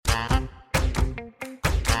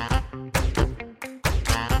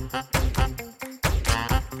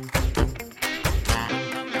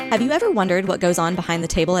Have you ever wondered what goes on behind the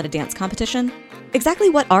table at a dance competition? Exactly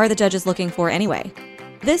what are the judges looking for anyway?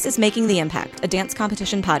 This is Making the Impact, a dance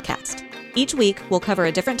competition podcast. Each week, we'll cover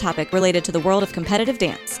a different topic related to the world of competitive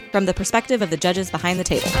dance from the perspective of the judges behind the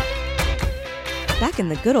table. Back in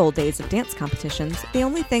the good old days of dance competitions, the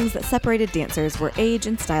only things that separated dancers were age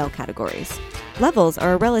and style categories. Levels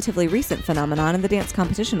are a relatively recent phenomenon in the dance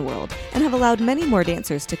competition world and have allowed many more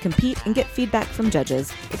dancers to compete and get feedback from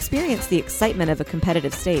judges, experience the excitement of a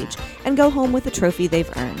competitive stage, and go home with a trophy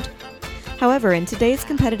they've earned. However, in today's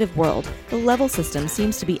competitive world, the level system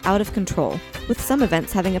seems to be out of control, with some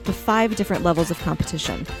events having up to 5 different levels of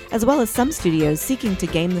competition, as well as some studios seeking to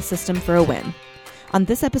game the system for a win. On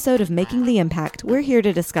this episode of Making the Impact, we're here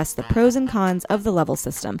to discuss the pros and cons of the level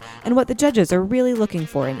system and what the judges are really looking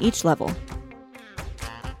for in each level.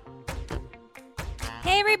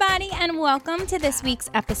 Hey everybody, and welcome to this week's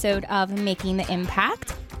episode of Making the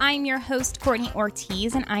Impact. I'm your host, Courtney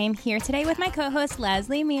Ortiz, and I am here today with my co-host,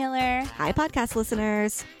 Leslie Mueller. Hi, podcast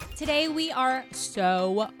listeners. Today we are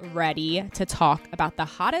so ready to talk about the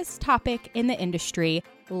hottest topic in the industry,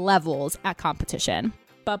 levels at competition.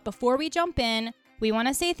 But before we jump in, we want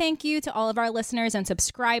to say thank you to all of our listeners and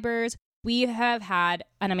subscribers. We have had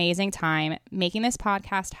an amazing time making this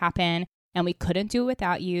podcast happen, and we couldn't do it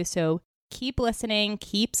without you. So keep listening,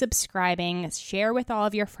 keep subscribing, share with all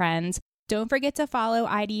of your friends. Don't forget to follow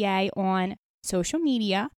IDA on social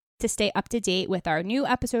media to stay up to date with our new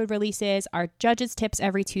episode releases, our judges tips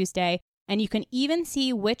every Tuesday, and you can even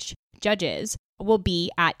see which judges will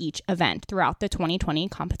be at each event throughout the 2020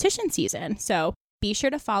 competition season. So be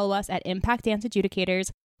sure to follow us at Impact Dance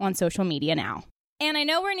Adjudicators on social media now. And I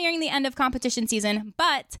know we're nearing the end of competition season,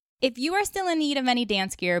 but if you are still in need of any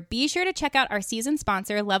dance gear, be sure to check out our season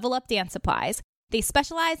sponsor, Level Up Dance Supplies. They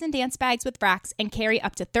specialize in dance bags with racks and carry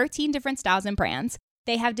up to 13 different styles and brands.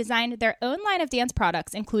 They have designed their own line of dance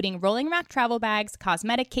products, including rolling rack travel bags,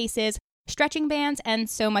 cosmetic cases, stretching bands, and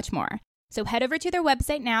so much more. So head over to their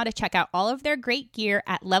website now to check out all of their great gear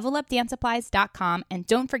at levelupdancesupplies.com. And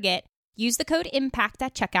don't forget, use the code IMPACT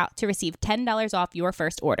at checkout to receive $10 off your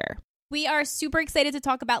first order. We are super excited to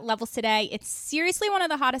talk about levels today. It's seriously one of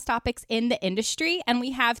the hottest topics in the industry, and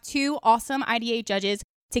we have 2 awesome IDA judges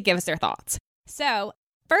to give us their thoughts. So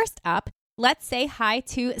first up, let's say hi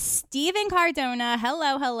to Steven Cardona.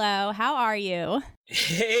 Hello. How are you?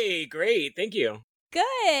 Hey, great. Thank you.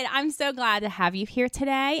 Good. I'm so glad to have you here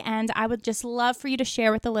today. And I would just love for you to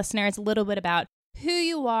share with the listeners a little bit about who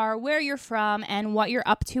you are, where you're from, and what you're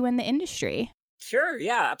up to in the industry. Sure.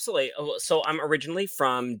 Yeah, absolutely. So I'm originally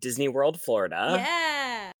from Disney World, Florida.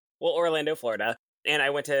 Yeah. Well, Orlando, Florida. And I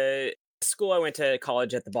went to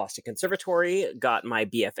college at the Boston Conservatory, got my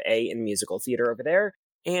BFA in musical theater over there.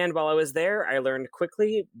 And while I was there, I learned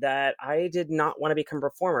quickly that I did not want to become a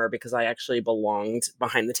performer because I actually belonged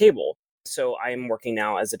behind the table. So I'm working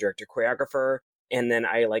now as a director choreographer. And then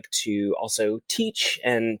I like to also teach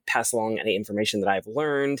and pass along any information that I've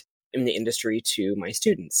learned in the industry to my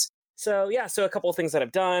students. So a couple of things that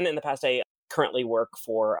I've done in the past. I currently work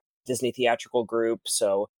for Disney Theatrical Group.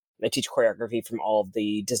 So I teach choreography from all of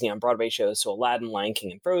the Disney on Broadway shows, so Aladdin, Lion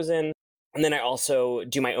King, and Frozen. And then I also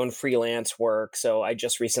do my own freelance work. So I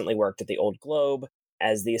just recently worked at the Old Globe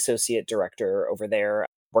as the associate director over there,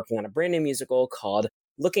 working on a brand new musical called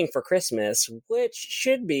Looking for Christmas, which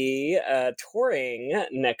should be touring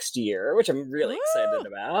next year, which I'm really excited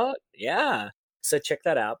about. Yeah, so check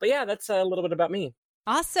that out. But yeah, that's a little bit about me.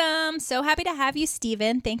 Awesome. So happy to have you,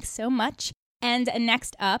 Steven. Thanks so much. And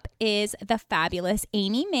next up is the fabulous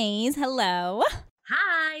Amy Mays. Hello.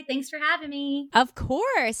 Hi, thanks for having me. Of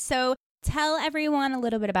course. So tell everyone a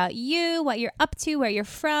little bit about you, what you're up to, where you're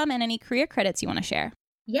from, and any career credits you want to share.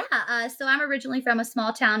 Yeah, so I'm originally from a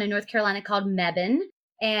small town in North Carolina called Mebane,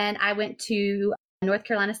 and I went to North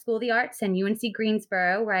Carolina School of the Arts and UNC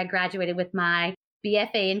Greensboro, where I graduated with my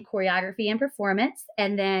BFA in choreography and performance.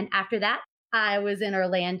 And then after that, I was in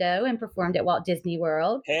Orlando and performed at Walt Disney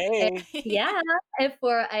World. Hey. And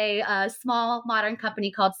for a small modern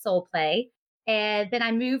company called Soul Play. And then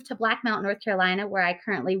I moved to Black Mountain, North Carolina, where I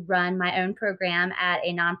currently run my own program at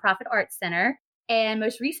a nonprofit arts center. And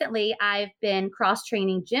most recently, I've been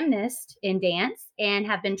cross-training gymnast in dance and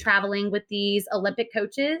have been traveling with these Olympic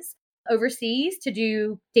coaches overseas to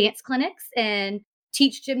do dance clinics and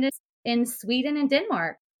teach gymnasts in Sweden and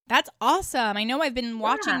Denmark. That's awesome. I know I've been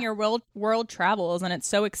watching your world travels, and it's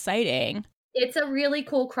so exciting. It's a really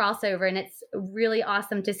cool crossover, and it's really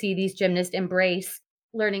awesome to see these gymnasts embrace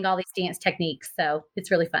learning all these dance techniques. So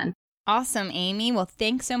it's really fun. Awesome, Amy. Well,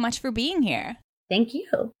 thanks so much for being here. Thank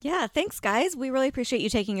you. Yeah, thanks, guys. We really appreciate you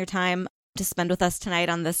taking your time to spend with us tonight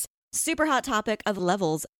on this super hot topic of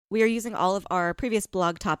levels. We are using all of our previous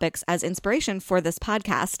blog topics as inspiration for this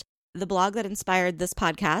podcast. The blog that inspired this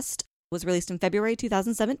podcast was released in February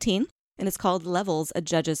 2017, and it's called Levels, A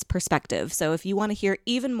Judge's Perspective. So if you want to hear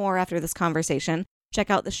even more after this conversation, check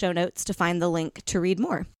out the show notes to find the link to read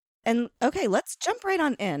more. And okay, let's jump right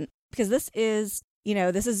on in, because this is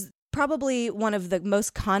probably one of the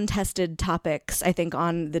most contested topics, I think,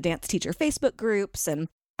 on the dance teacher Facebook groups and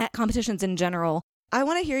at competitions in general. I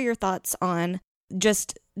want to hear your thoughts on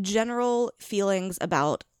just general feelings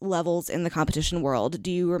about levels in the competition world.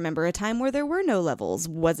 Do you remember a time where there were no levels?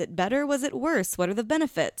 Was it better? Was it worse? What are the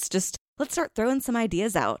benefits? Just let's start throwing some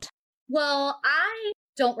ideas out. Well, I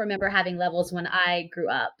don't remember having levels when I grew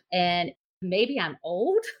up, and maybe I'm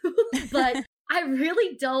old, but I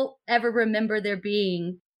really don't ever remember there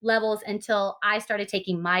being levels until I started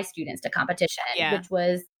taking my students to competition, which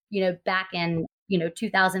was, back in,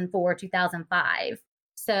 2004, 2005.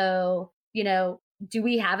 So, do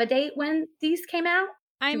we have a date when these came out?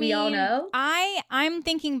 Do we all know? I'm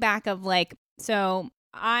thinking back of so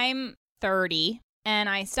I'm 30 and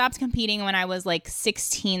I stopped competing when I was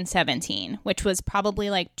 16, 17, which was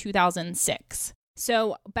probably 2006.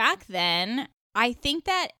 So back then, I think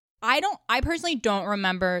that I personally don't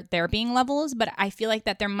remember there being levels, but I feel like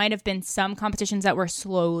that there might have been some competitions that were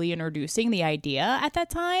slowly introducing the idea at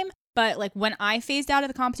that time. But when I phased out of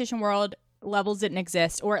the competition world, levels didn't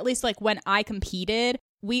exist, or at least when I competed,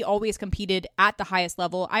 we always competed at the highest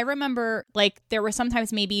level. I remember there were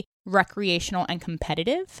sometimes maybe recreational and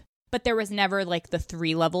competitive, but there was never the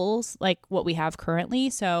 3 levels what we have currently.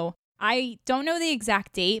 So I don't know the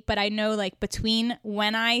exact date, but I know between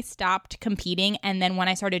when I stopped competing and then when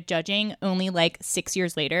I started judging, only 6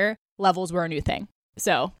 years later, levels were a new thing.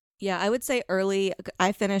 So yeah, I would say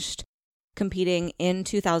I finished competing in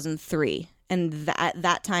 2003. And at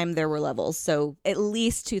that time, there were levels. So at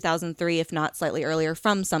least 2003, if not slightly earlier,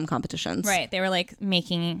 from some competitions. Right. They were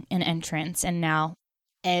making an entrance, and now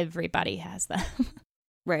everybody has them.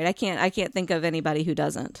 Right. I can't think of anybody who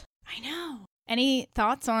doesn't. I know. Any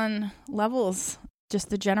thoughts on levels? Just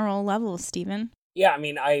the general levels, Stephen? Yeah, I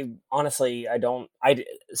mean,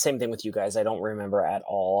 same thing with you guys. I don't remember at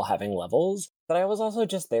all having levels, but I was also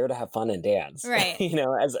just there to have fun and dance. Right.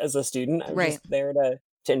 As a student, I was just there to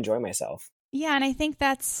enjoy myself. Yeah, and I think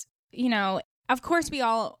that's, of course we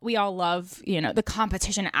all love, the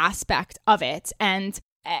competition aspect of it and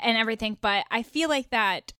everything, but I feel like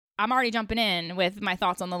that I'm already jumping in with my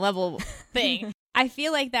thoughts on the level thing. I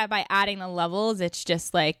feel like that by adding the levels, it's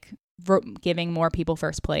just giving more people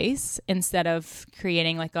first place instead of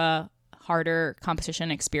creating a harder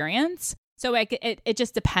competition experience. So it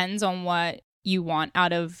just depends on what you want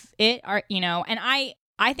out of it, or, and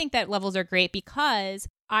I think that levels are great because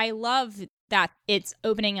I love that it's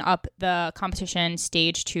opening up the competition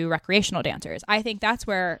stage to recreational dancers. I think that's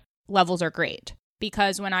where levels are great.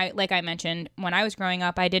 Because like I mentioned, when I was growing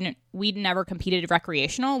up, we never competed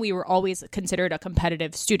recreational. We were always considered a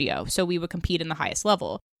competitive studio. So we would compete in the highest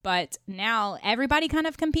level. But now everybody kind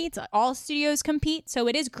of competes. All studios compete. So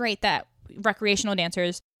it is great that recreational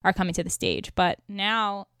dancers are coming to the stage. But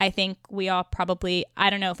now I think we all probably, I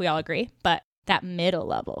don't know if we all agree, but that middle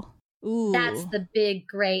level. Ooh. That's the big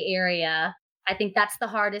gray area. I think that's the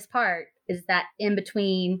hardest part, is that in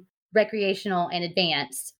between recreational and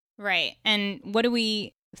advanced. Right. And what do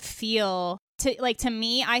we feel to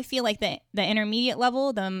me, I feel like the intermediate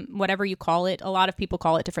level, the whatever you call it, a lot of people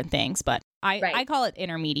call it different things, but I call it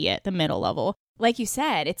intermediate, the middle level. Like you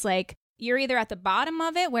said, it's you're either at the bottom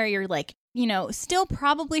of it where you're still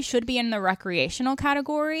probably should be in the recreational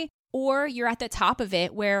category, or you're at the top of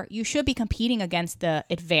it where you should be competing against the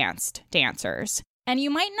advanced dancers. And you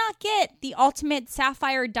might not get the ultimate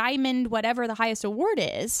sapphire, diamond, whatever the highest award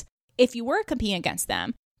is if you were competing against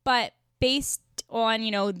them. But based on,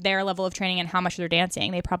 their level of training and how much they're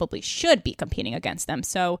dancing, they probably should be competing against them.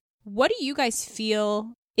 So what do you guys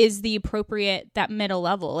feel is the appropriate, that middle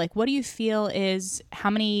level? What do you feel is how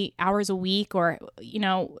many hours a week, or,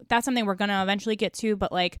 that's something we're going to eventually get to,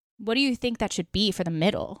 but what do you think that should be for the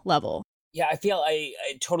middle level? Yeah, I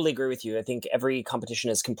totally agree with you. I think every competition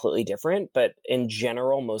is completely different, but in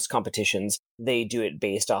general, most competitions, they do it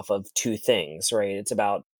based off of 2 things, right? It's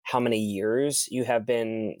about how many years you have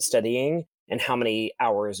been studying and how many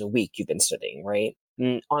hours a week you've been studying, right?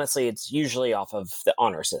 And honestly, it's usually off of the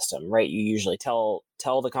honor system, right? You usually tell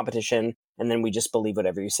the competition, and then we just believe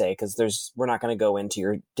whatever you say, because we're not going to go into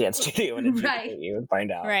your dance studio and interview you and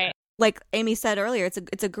find out. Right. Like Amy said earlier,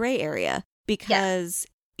 it's a gray area because,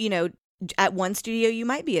 at one studio, you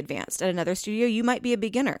might be advanced. At another studio, you might be a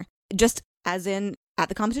beginner. Just as in at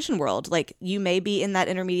the competition world, you may be in that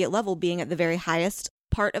intermediate level, being at the very highest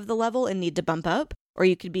part of the level and need to bump up. or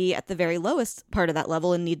you could be at the very lowest part of that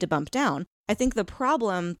level and need to bump down. I think the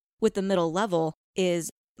problem with the middle level is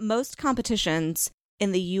most competitions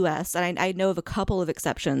in the US, and I know of a couple of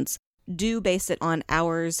exceptions, do base it on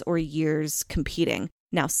hours or years competing.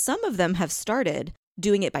 Now, some of them have started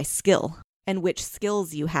doing it by skill and which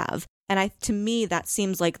skills you have. And to me, that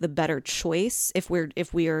seems like the better choice if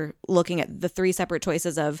we are looking at the three separate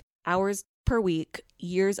choices of hours per week,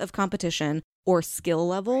 years of competition, or skill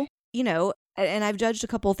level. You know, and I've judged a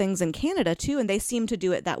couple things in Canada too, and they seem to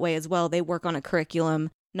do it that way as well. They work on a curriculum,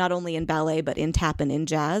 not only in ballet, but in tap and in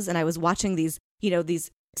jazz. And I was watching these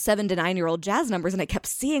 7 to 9-year-old jazz numbers, and I kept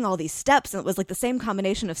seeing all these steps, and it was like the same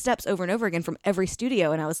combination of steps over and over again from every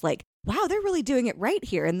studio. And I was like, wow, they're really doing it right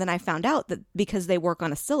here. And then I found out that because they work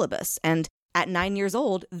on a syllabus, and at 9 years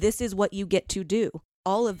old, this is what you get to do.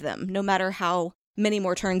 All of them, no matter how many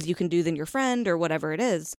more turns you can do than your friend or whatever it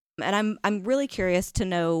is. And I'm really curious to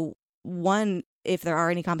know, one, if there are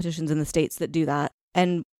any competitions in the States that do that,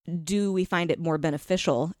 and do we find it more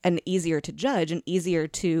beneficial and easier to judge and easier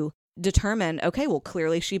to determine, okay, well,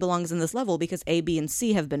 clearly she belongs in this level because A, B, and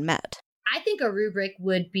C have been met. I think a rubric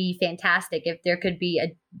would be fantastic if there could be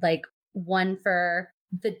one for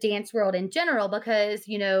the dance world in general, because,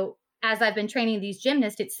 you know, as I've been training these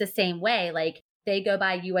gymnasts, it's the same way. Like, they go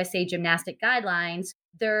by USA Gymnastic Guidelines.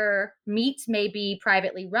 Their meets may be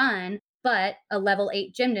privately run, but a level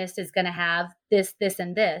 8 gymnast is going to have this, this,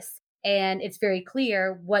 and this. And it's very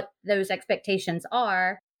clear what those expectations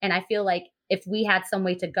are. And I feel like if we had some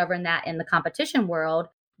way to govern that in the competition world,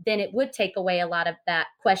 then it would take away a lot of that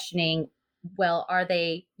questioning. Well, are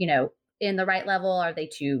they, you know, in the right level? Are they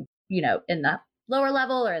too, you know, in the lower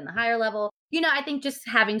level or in the higher level? You know, I think just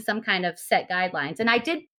having some kind of set guidelines. And I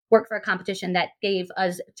did work for a competition that gave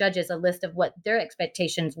us judges a list of what their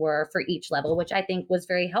expectations were for each level, which I think was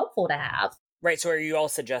very helpful to have. Right. So are you all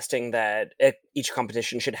suggesting that each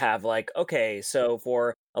competition should have like, okay, so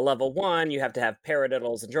for a level 1, you have to have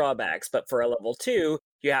paradiddles and drawbacks, but for a level 2,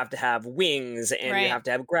 you have to have wings and you have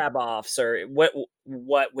to have grab-offs, or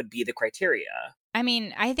what would be the criteria? I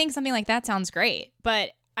mean, I think something like that sounds great,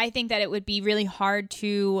 but I think that it would be really hard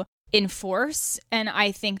to enforce. And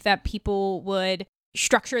I think that people would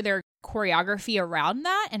structure their choreography around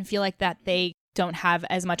that and feel like that they don't have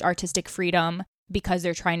as much artistic freedom because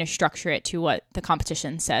they're trying to structure it to what the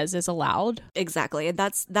competition says is allowed. Exactly. And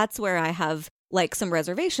that's where I have like some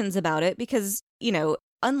reservations about it, because, you know,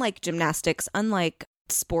 unlike gymnastics, unlike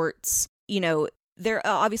sports, you know, there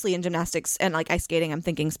obviously in gymnastics and like ice skating, I'm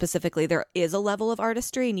thinking specifically, there is a level of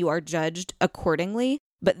artistry and you are judged accordingly,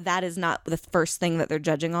 but that is not the first thing that they're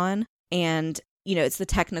judging on. And, you know, it's the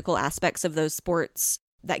technical aspects of those sports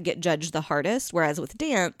that get judged the hardest. Whereas with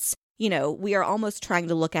dance, you know, we are almost trying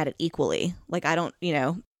to look at it equally. Like, I don't, you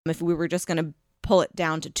know, if we were just going to pull it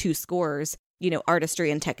down to 2 scores, you know, artistry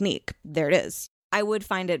and technique, there it is. I would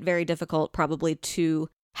find it very difficult probably to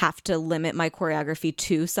have to limit my choreography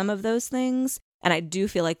to some of those things. And I do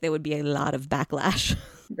feel like there would be a lot of backlash.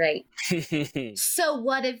 Right. So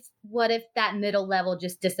what if that middle level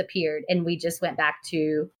just disappeared and we just went back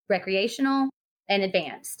to recreational and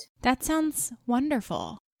advanced? That sounds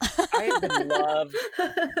wonderful. I would love,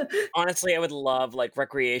 honestly, I would love like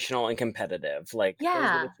recreational and competitive. Like, those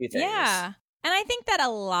are the 2 things. Yeah. And I think that a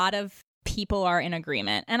lot of people are in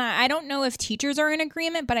agreement. And I don't know if teachers are in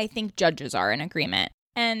agreement, but I think judges are in agreement.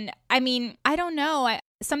 And I mean, I don't know.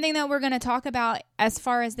 Something that we're going to talk about as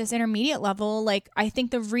far as this intermediate level, like, I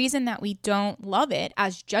think the reason that we don't love it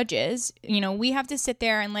as judges, you know, we have to sit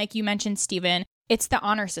there and, like you mentioned, Stephen, it's the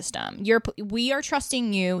honor system. We are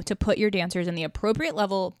trusting you to put your dancers in the appropriate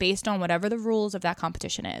level based on whatever the rules of that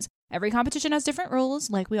competition is. Every competition has different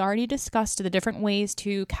rules, like we already discussed, the different ways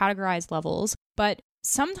to categorize levels, but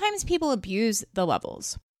sometimes people abuse the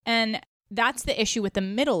levels. And that's the issue with the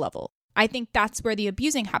middle level. I think that's where the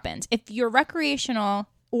abusing happens. If you're recreational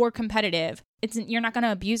or competitive, you're not going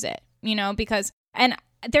to abuse it, you know, because, and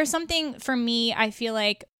there's something for me, I feel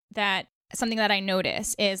like that something that I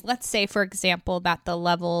notice is, let's say, for example, that the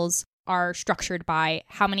levels are structured by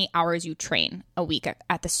how many hours you train a week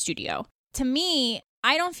at the studio. To me,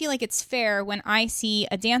 I don't feel like it's fair when I see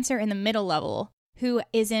a dancer in the middle level who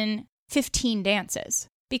is in 15 dances,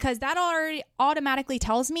 because that already automatically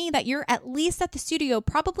tells me that you're at least at the studio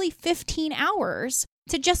probably 15 hours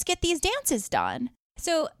to just get these dances done.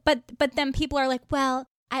 So, but then people are like, well,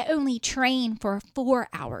 I only train for 4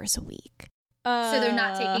 hours a week. So they're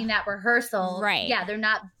not taking that rehearsal. Right. Yeah, they're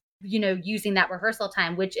not, you know, using that rehearsal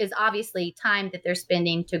time, which is obviously time that they're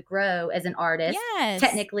spending to grow as an artist. Yes.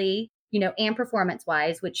 Technically, you know, and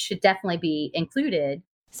performance-wise, which should definitely be included.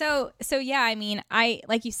 So yeah, I mean,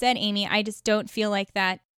 like you said, Amy, I just don't feel like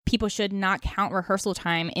that people should not count rehearsal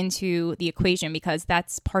time into the equation because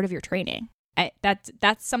that's part of your training. That's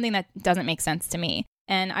something that doesn't make sense to me.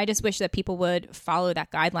 And I just wish that people would follow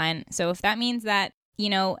that guideline. So if that means that,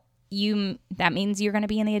 that means you're going to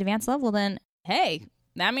be in the advanced level, then hey,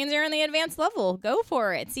 that means you're in the advanced level. Go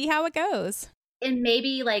for it. See how it goes. And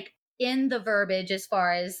maybe like in the verbiage as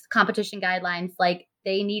far as competition guidelines, like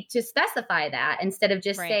they need to specify that instead of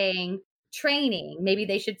just saying training. Maybe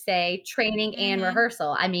they should say training and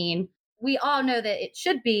rehearsal. I mean, we all know that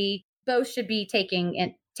both should be taken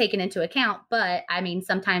into account. But I mean,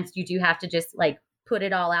 sometimes you do have to just like put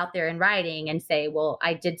it all out there in writing and say, well,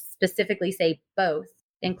 I did specifically say both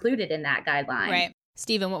included in that guideline. Right.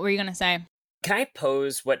 Stephen, what were you going to say? Can I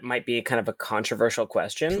pose what might be kind of a controversial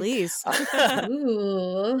question? Please.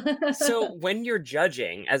 Ooh. So when you're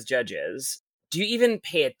judging as judges, do you even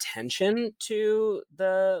pay attention to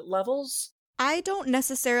the levels? I don't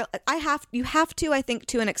necessarily. You have to, I think,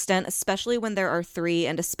 to an extent, especially when there are 3,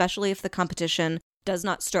 and especially if the competition does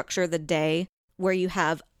not structure the day where you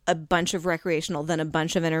have a bunch of recreational, then a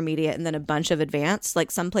bunch of intermediate, and then a bunch of advanced.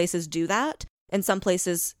 Like some places do that, and some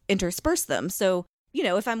places intersperse them. So,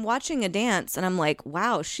 if I'm watching a dance and I'm like,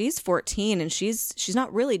 wow, she's 14 and she's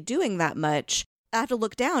not really doing that much, I have to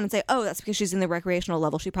look down and say, oh, that's because she's in the recreational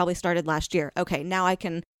level. She probably started last year. Okay, now I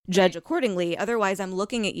can judge accordingly. Otherwise, I'm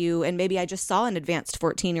looking at you and maybe I just saw an advanced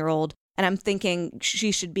 14-year-old and I'm thinking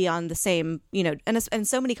she should be on the same, and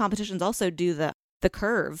so many competitions also do the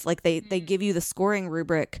curve. Like they give you the scoring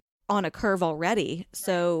rubric on a curve already.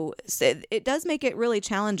 So it does make it really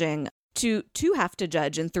challenging to have to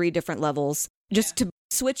judge in 3 different levels, just to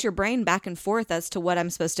switch your brain back and forth as to what I'm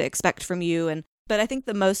supposed to expect from you. But I think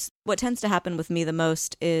what tends to happen with me the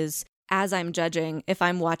most is as I'm judging, if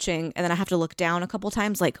I'm watching and then I have to look down a couple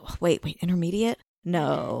times, like, wait, intermediate?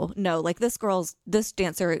 No, like this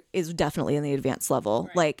dancer is definitely in the advanced level.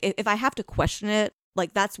 Right. Like if I have to question it,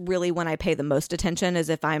 like that's really when I pay the most attention, is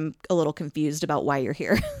if I'm a little confused about why you're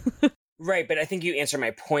here. Right, but I think you answer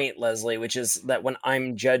my point, Leslie, which is that when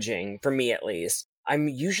I'm judging, for me at least, I'm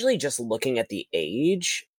usually just looking at the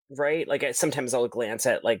age, right? Like sometimes I'll glance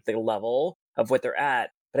at like the level of what they're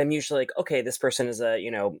at, but I'm usually like, okay, this person is a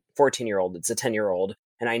 14-year-old, it's a 10-year-old,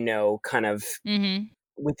 and I know kind of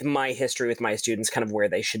with my history with my students kind of where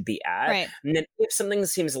they should be at. Right. And then if something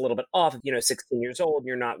seems a little bit off, 16 years old and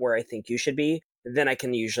you're not where I think you should be, then I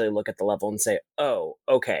can usually look at the level and say, oh,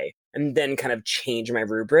 okay, and then kind of change my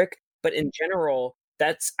rubric. But in general,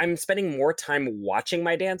 I'm spending more time watching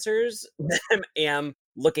my dancers than I am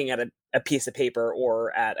looking at a piece of paper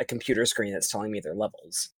or at a computer screen that's telling me their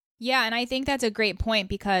levels. Yeah, and I think that's a great point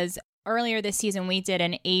because earlier this season, we did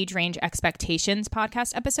an age range expectations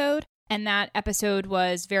podcast episode. And that episode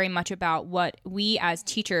was very much about what we as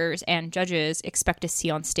teachers and judges expect to see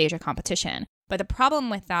on stage at competition. But the problem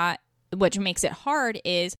with that, which makes it hard,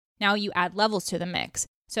 is now you add levels to the mix.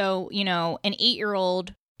 So, an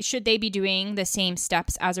 8-year-old, should they be doing the same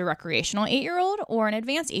steps as a recreational 8-year-old or an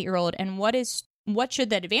advanced 8-year-old? And what should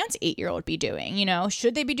the advanced 8-year-old be doing?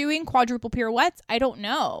 Should they be doing quadruple pirouettes? I don't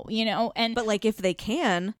know, But like if they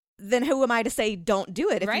can, then who am I to say don't do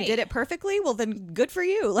it? If you did it perfectly, well, then good for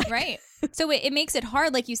you. Right. So it makes it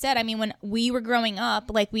hard. Like you said, I mean, when we were growing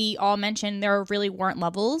up, like we all mentioned, there really weren't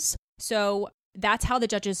levels. So that's how the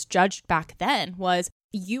judges judged back then was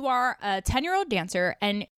you are a 10-year-old dancer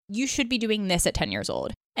and you should be doing this at 10 years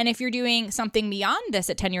old. And if you're doing something beyond this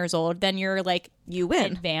at 10 years old, then you're like, you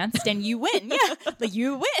win. Advanced and you win. Yeah, like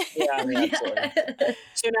you win. Yeah, absolutely.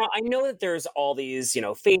 So now I know that there's all these,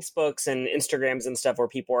 Facebooks and Instagrams and stuff where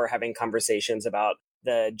people are having conversations about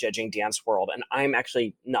the judging dance world. And I'm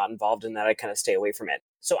actually not involved in that. I kind of stay away from it.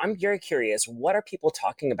 So I'm very curious, what are people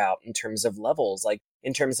talking about in terms of levels? Like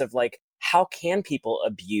in terms of how can people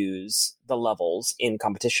abuse the levels in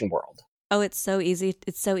competition world? Oh, it's so easy.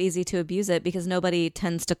 It's so easy to abuse it because nobody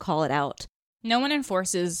tends to call it out. No one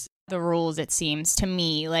enforces the rules, it seems to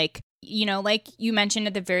me. Like you mentioned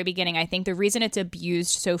at the very beginning, I think the reason it's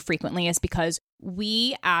abused so frequently is because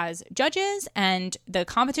we as judges and the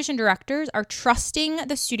competition directors are trusting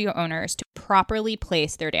the studio owners to properly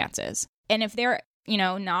place their dances. And if they're,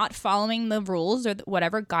 not following the rules or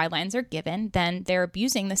whatever guidelines are given, then they're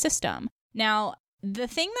abusing the system. Now, the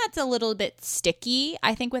thing that's a little bit sticky,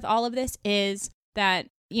 I think, with all of this is that,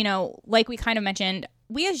 like we kind of mentioned,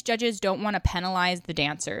 we as judges don't want to penalize the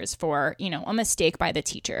dancers for, a mistake by the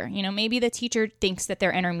teacher. Maybe the teacher thinks that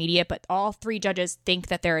they're intermediate, but all 3 judges think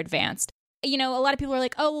that they're advanced. A lot of people are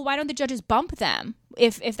like, oh, well, why don't the judges bump them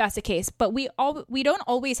if that's the case? But we don't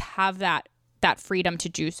always have that freedom to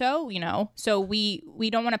do so, So we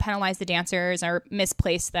don't want to penalize the dancers or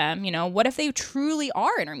misplace them. What if they truly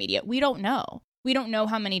are intermediate? We don't know. we don't know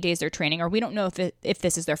how many days they're training, or we don't know if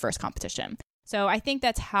this is their first competition. So I think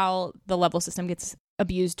that's how the level system gets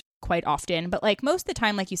abused quite often. But like most of the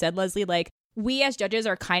time, like you said, Leslie, like we as judges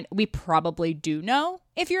we probably do know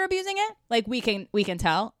if you're abusing it. Like we can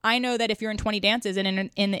tell. I know that if you're in 20 dances and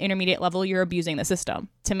in the intermediate level, you're abusing the system.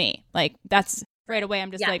 To me, like that's right away.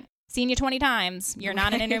 I'm just like, seen you 20 times. You're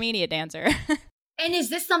not an intermediate dancer. And is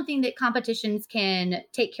this something that competitions can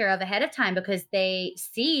take care of ahead of time because they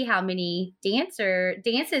see how many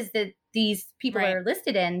dances that these people are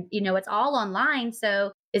listed in? You know, it's all online.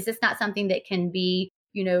 So is this not something that can be,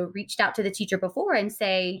 you know, reached out to the teacher before and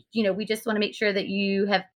say, you know, we just want to make sure that you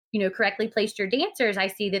have, you know, correctly placed your dancers. I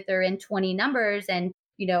see that they're in 20 numbers, and,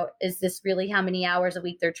 you know, is this really how many hours a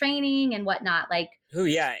week they're training and whatnot? Like,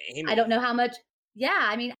 I don't know how much. Yeah.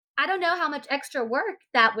 I mean, I don't know how much extra work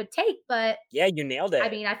that would take, but yeah, you nailed it. I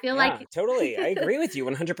mean, I feel like totally. I agree with you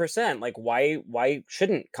 100%. Like why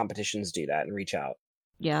shouldn't competitions do that and reach out?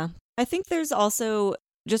 Yeah. I think there's also,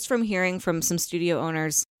 just from hearing from some studio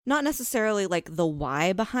owners, not necessarily like the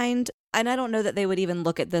why behind, and I don't know that they would even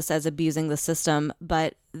look at this as abusing the system,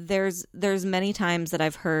 but there's many times that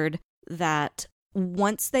I've heard that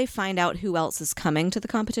once they find out who else is coming to the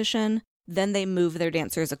competition, then they move their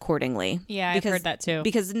dancers accordingly. Yeah, I've heard that too.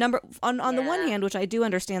 Because on the one hand, which I do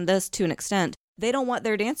understand this to an extent, they don't want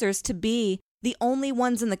their dancers to be the only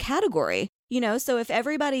ones in the category. You know, so if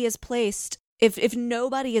everybody is placed, if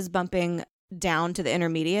nobody is bumping down to the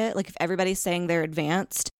intermediate, like if everybody's saying they're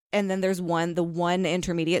advanced, and then there's the one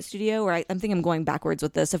intermediate studio, where I'm thinking I'm going backwards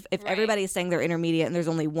with this. If everybody's saying they're intermediate and there's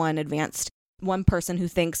only one person who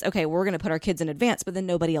thinks, okay, we're going to put our kids in advanced, but then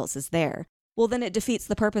nobody else is there. Well, then it defeats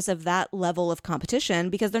the purpose of that level of competition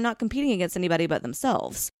because they're not competing against anybody but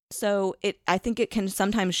themselves. So I think it can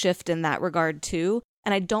sometimes shift in that regard too.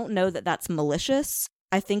 And I don't know that that's malicious.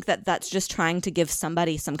 I think that that's just trying to give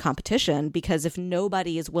somebody some competition, because if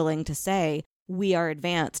nobody is willing to say we are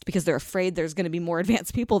advanced because they're afraid there's going to be more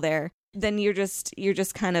advanced people there, then you're just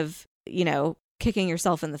kind of, you know, kicking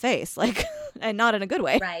yourself in the face, like, and not in a good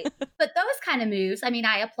way. Right. But those kind of moves, I mean,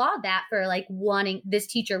 I applaud that for like wanting this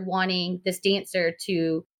dancer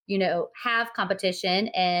to, you know, have competition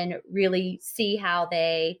and really see how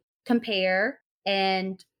they compare,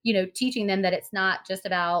 and, you know, teaching them that it's not just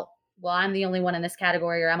about, well, I'm the only one in this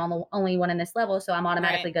category, or I'm the only one in this level, so I'm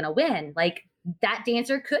automatically going to win. Like that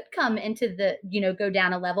dancer could come into the, you know, go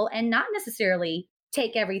down a level and not necessarily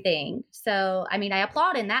take everything. So, I mean, I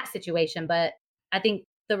applaud in that situation, but I think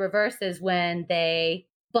the reverse is when they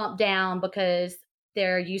bump down because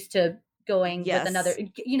they're used to going with another,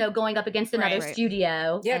 you know, going up against another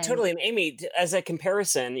studio. Yeah, totally. And Amy, as a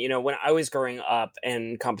comparison, you know, when I was growing up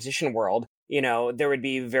in competition world, you know, there would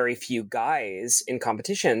be very few guys in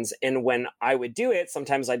competitions. And when I would do it,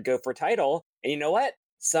 sometimes I'd go for title. And you know what?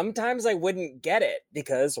 Sometimes I wouldn't get it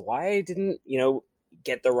because why didn't, you know,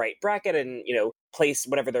 get the right bracket and, you know, place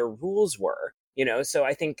whatever their rules were. You know, so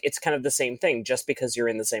I think it's kind of the same thing, just because you're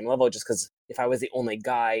in the same level, just because if I was the only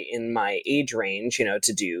guy in my age range, you know,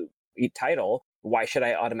 to do title, why should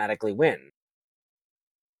I automatically win?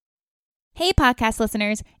 Hey, podcast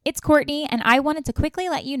listeners, it's Courtney, and I wanted to quickly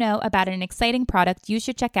let you know about an exciting product you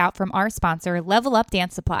should check out from our sponsor, Level Up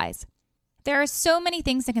Dance Supplies. There are so many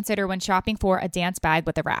things to consider when shopping for a dance bag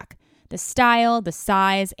with a rack. The style, the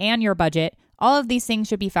size, and your budget, all of these things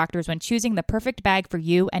should be factors when choosing the perfect bag for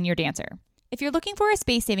you and your dancer. If you're looking for a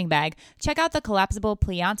space-saving bag, check out the collapsible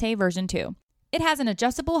Pliante version 2. It has an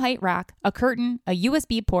adjustable height rack, a curtain, a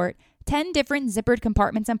USB port, 10 different zippered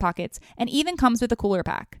compartments and pockets, and even comes with a cooler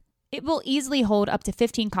pack. It will easily hold up to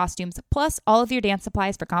 15 costumes, plus all of your dance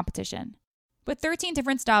supplies for competition. With 13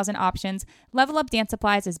 different styles and options, Level Up Dance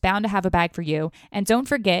Supplies is bound to have a bag for you, and don't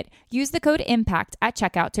forget, use the code IMPACT at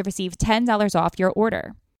checkout to receive $10 off your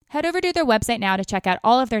order. Head over to their website now to check out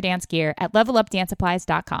all of their dance gear at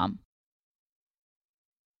levelupdancesupplies.com.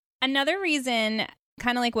 Another reason,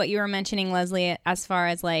 kind of like what you were mentioning, Leslie, as far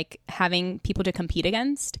as like having people to compete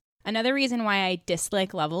against, another reason why I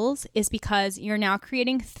dislike levels is because you're now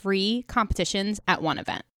creating 3 competitions at one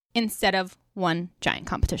event instead of one giant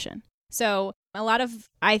competition. So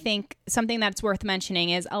I think something that's worth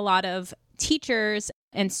mentioning is a lot of teachers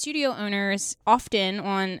and studio owners often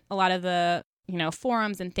on a lot of the, you know,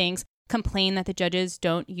 forums and things complain that the judges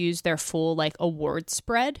don't use their full like award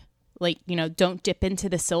spread. Like, you know, don't dip into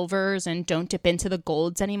the silvers and don't dip into the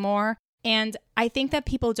golds anymore. And I think that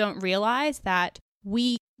people don't realize that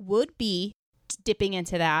we would be dipping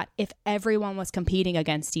into that if everyone was competing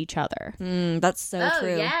against each other. That's so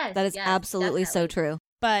true. Yes, that is absolutely definitely. so true.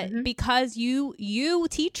 But because you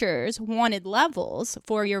teachers wanted levels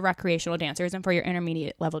for your recreational dancers and for your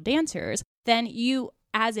intermediate level dancers, then you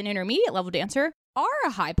as an intermediate level dancer are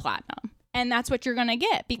a high platinum. And that's what you're going to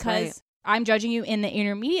get because I'm judging you in the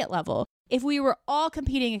intermediate level. If we were all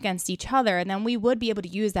competing against each other, then we would be able to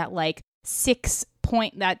use that like 6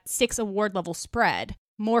 award level spread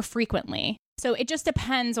more frequently. So it just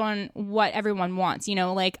depends on what everyone wants. You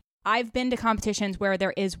know, like I've been to competitions where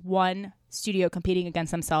there is one studio competing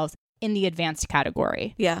against themselves in the advanced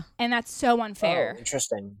category. Yeah. And that's so unfair. Oh,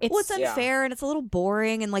 interesting. It's unfair and it's a little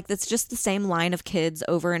boring and like it's just the same line of kids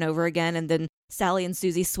over and over again. And then Sally and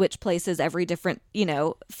Susie switch places every different, you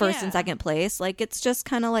know, first and second place. Like it's just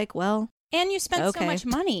kind of like, well. And you spend so much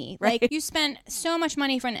money. Right. Like you spend so much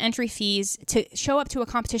money for an entry fees to show up to a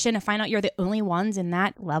competition and find out you're the only ones in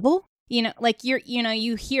that level. You know, like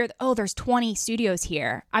you hear, oh, there's 20 studios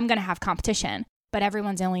here. I'm going to have competition. But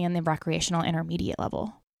everyone's only in the recreational intermediate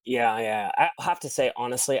level. Yeah. I'll have to say,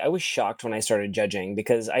 honestly, I was shocked when I started judging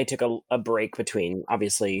because I took a break between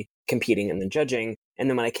obviously competing and then judging. And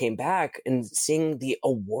then when I came back and seeing the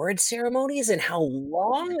award ceremonies and how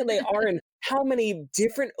long they are and how many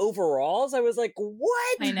different overalls, I was like,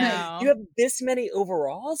 what? I know. You have this many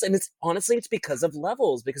overalls? And it's because of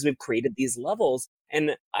levels, because we've created these levels.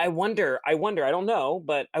 And I wonder, I don't know,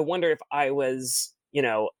 but I wonder if I was, you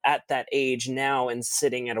know, at that age now and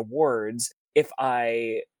sitting at awards, if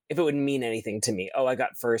it would mean anything to me. Oh, I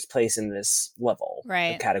got first place in this level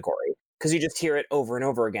category. Because you just hear it over and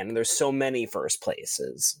over again. And there's so many first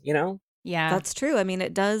places, you know? Yeah. That's true. I mean,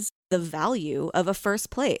 it does the value of a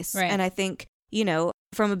first place. Right. And I think, you know,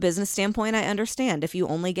 from a business standpoint, I understand if you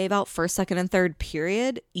only gave out first, second, and third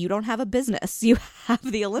period, you don't have a business. You have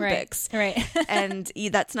the Olympics. Right. And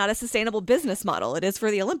that's not a sustainable business model. It is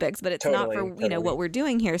for the Olympics, but it's not for, you know, what we're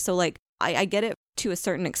doing here. So like, I get it to a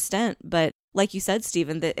certain extent, but like you said,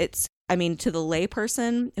 Stephen, that it's, I mean, to the lay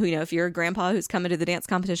person who, you know, if you're a grandpa who's coming to the dance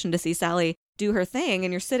competition to see Sally do her thing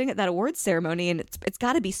and you're sitting at that awards ceremony and it's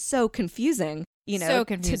got to be so confusing, you know, so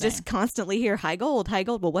confusing. To just constantly hear high gold.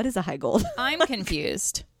 Well, what is a high gold? I'm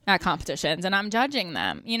confused at competitions and I'm judging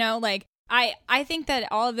them, you know, like I think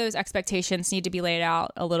that all of those expectations need to be laid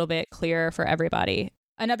out a little bit clearer for everybody.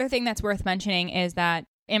 Another thing that's worth mentioning is that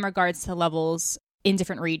in regards to levels in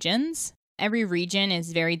different regions, every region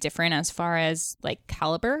is very different as far as like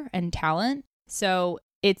caliber and talent. So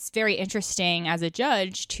it's very interesting as a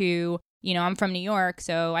judge to, you know, I'm from New York,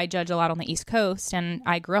 so I judge a lot on the East Coast and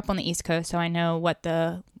I grew up on the East Coast, so I know what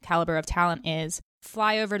the caliber of talent is.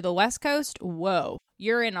 Fly over to the West Coast, whoa,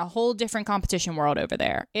 you're in a whole different competition world over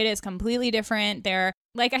there. It is completely different. They're,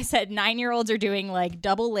 like I said, 9-year-olds are doing like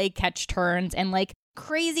double leg catch turns and like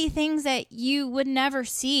crazy things that you would never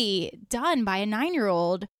see done by a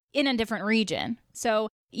 9-year-old in a different region. So,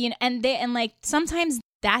 you know, and like sometimes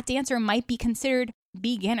that dancer might be considered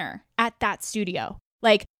beginner at that studio.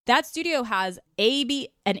 Like that studio has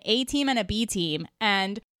an A team and a B team,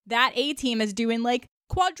 and that A team is doing like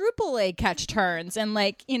quadruple leg catch turns and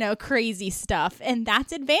like, you know, crazy stuff, and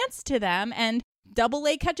that's advanced to them, and double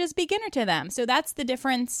leg catch is beginner to them. So that's the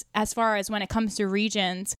difference as far as when it comes to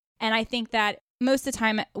regions. And I think that most of the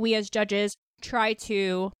time we as judges try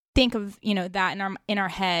to think of, you know, that in our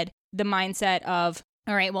head, the mindset of,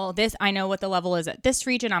 all right, well, I know what the level is at this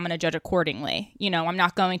region. I'm going to judge accordingly. You know, I'm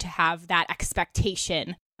not going to have that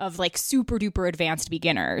expectation of like super duper advanced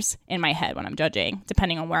beginners in my head when I'm judging,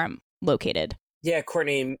 depending on where I'm located. Yeah,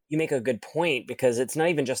 Courtney, you make a good point because it's not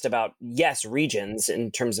even just about, yes, regions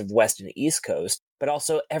in terms of West and East Coast, but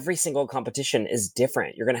also every single competition is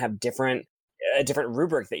different. You're going to have a different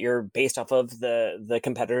rubric that you're based off of the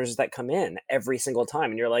competitors that come in every single time.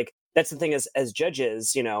 And you're like, that's the thing as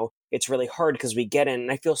judges, you know, it's really hard because we get in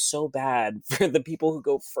and I feel so bad for the people who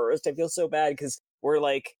go first. I feel so bad because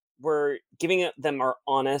we're giving them our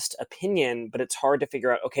honest opinion, but it's hard to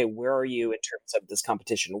figure out, okay, where are you in terms of this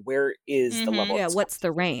competition? Where is the level? Yeah, what's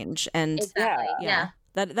the range? And exactly. Yeah.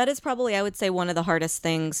 That is probably, I would say, one of the hardest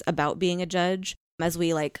things about being a judge as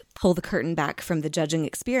we like pull the curtain back from the judging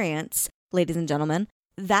experience, ladies and gentlemen.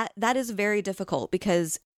 That is very difficult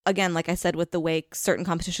because, again, like I said, with the way certain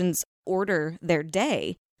competitions order their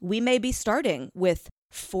day, we may be starting with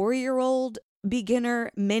 4-year-old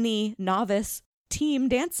beginner, mini, novice team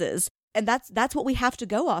dances. And that's what we have to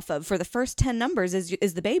go off of for the first 10 numbers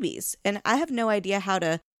is the babies. And I have no idea how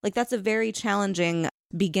to, like, that's a very challenging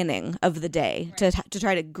beginning of the day to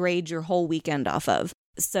try to grade your whole weekend off of.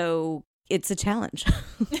 So it's a challenge.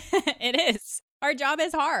 It is. Our job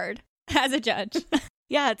is hard as a judge.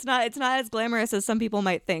 Yeah, it's not as glamorous as some people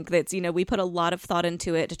might think. That's, you know, we put a lot of thought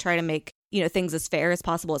into it to try to make, you know, things as fair as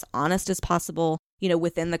possible, as honest as possible, you know,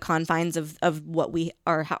 within the confines of what we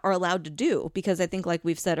are allowed to do. Because I think, like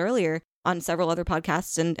we've said earlier on several other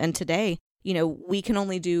podcasts and today, you know, we can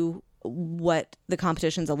only do what the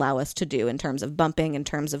competitions allow us to do in terms of bumping, in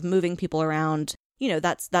terms of moving people around. You know,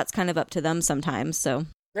 that's kind of up to them sometimes. So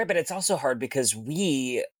Right, but it's also hard because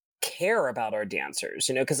we care about our dancers,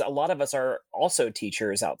 you know, because a lot of us are also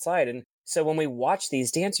teachers outside. And so when we watch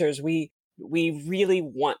these dancers, we really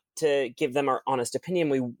want to give them our honest opinion.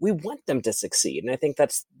 We want them to succeed. And I think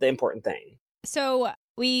that's the important thing. So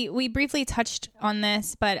we briefly touched on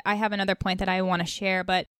this, but I have another point that I want to share.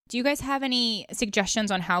 But do you guys have any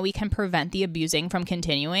suggestions on how we can prevent the abusing from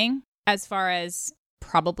continuing, as far as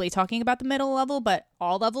probably talking about the middle level, but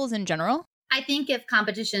all levels in general? I think if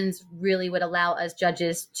competitions really would allow us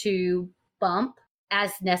judges to bump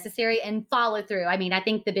as necessary and follow through. I mean, I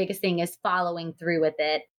think the biggest thing is following through with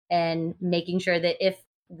it and making sure that if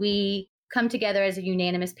we come together as a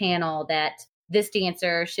unanimous panel that this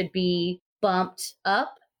dancer should be bumped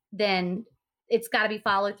up, then it's got to be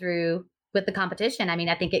followed through with the competition. I mean,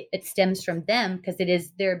 I think it stems from them because it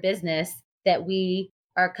is their business that we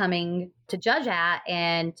are coming to judge at.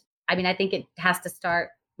 And I mean, I think it has to start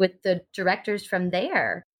with the directors from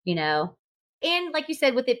there, you know. And like you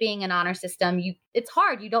said, with it being an honor system, it's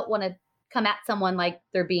hard. You don't want to come at someone like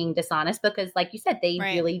they're being dishonest because, like you said, they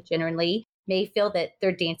really genuinely may feel that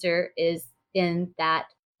their dancer is in that.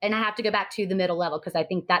 And I have to go back to the middle level because I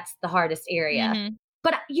think that's the hardest area. Mm-hmm.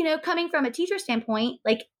 But, you know, coming from a teacher standpoint,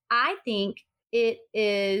 like I think it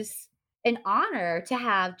is an honor to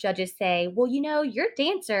have judges say, well, you know, your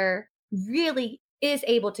dancer really is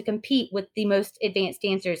able to compete with the most advanced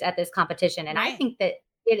dancers at this competition. And I think that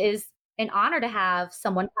it is an honor to have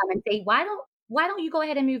someone come and say, why don't you go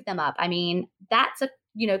ahead and move them up? I mean, that's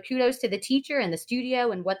kudos to the teacher and the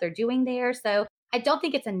studio and what they're doing there. So I don't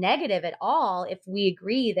think it's a negative at all if we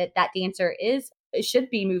agree that dancer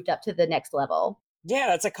should be moved up to the next level. Yeah,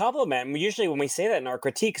 that's a compliment. Usually when we say that in our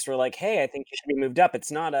critiques, we're like, hey, I think you should be moved up.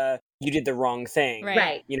 It's not you did the wrong thing.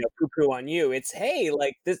 Right. You know, poo-poo on you. It's, hey,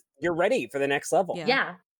 like this, you're ready for the next level.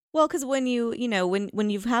 Yeah. Well, because when when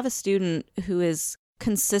you have a student who is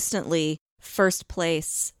consistently first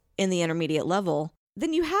place in the intermediate level,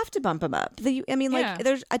 then you have to bump them up.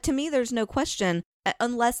 There's to me, there's no question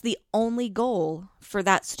unless the only goal for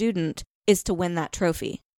that student is to win that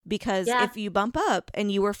trophy. Because if you bump up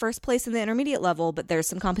and you were first place in the intermediate level, but there's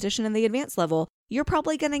some competition in the advanced level, you're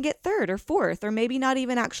probably going to get third or fourth or maybe not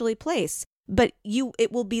even actually place. But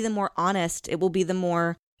it will be the more honest, it will be the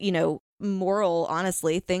more, moral,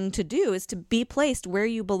 honestly, thing to do is to be placed where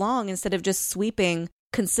you belong instead of just sweeping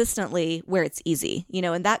consistently where it's easy,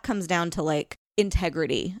 and that comes down to like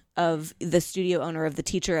integrity of the studio owner, of the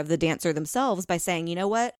teacher, of the dancer themselves by saying, you know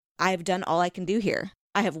what, I've done all I can do here.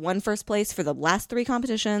 I have won first place for the last 3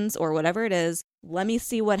 competitions or whatever it is. Let me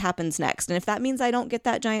see what happens next. And if that means I don't get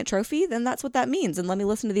that giant trophy, then that's what that means. And let me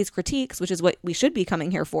listen to these critiques, which is what we should be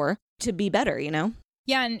coming here for, to be better,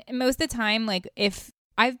 Yeah. And most of the time, like if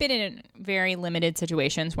I've been in very limited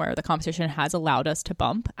situations where the competition has allowed us to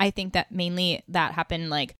bump, I think that mainly that happened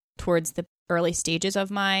like towards the early stages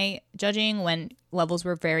of my judging when levels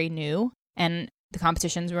were very new and the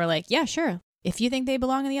competitions were like, yeah, sure. If you think they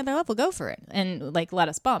belong in the other level, go for it and like let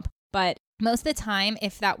us bump. But most of the time,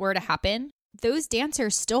 if that were to happen, those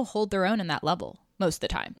dancers still hold their own in that level most of the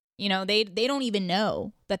time. They don't even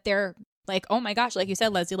know that they're like, oh my gosh, like you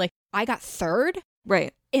said, Leslie, like I got third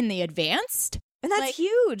in the advanced. And that's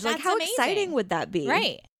huge. That's like how amazing. Exciting would that be?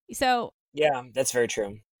 Right. So yeah, that's very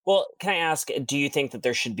true. Well, can I ask, do you think that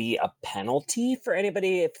there should be a penalty for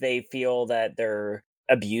anybody if they feel that they're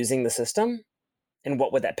abusing the system? And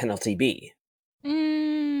what would that penalty be?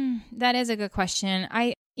 That is a good question.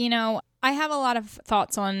 I have a lot of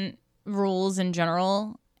thoughts on rules in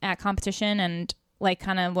general at competition and like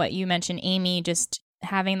kind of what you mentioned, Amy, just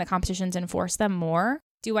having the competitions enforce them more.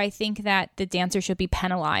 Do I think that the dancer should be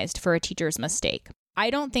penalized for a teacher's mistake? I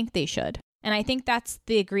don't think they should. And I think that's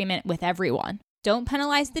the agreement with everyone. Don't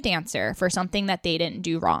penalize the dancer for something that they didn't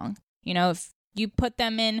do wrong. If you put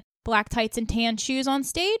them in black tights and tan shoes on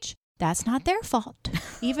stage, that's not their fault,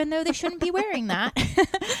 even though they shouldn't be wearing that.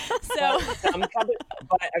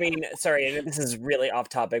 But I mean, sorry, and this is really off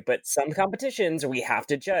topic, but some competitions we have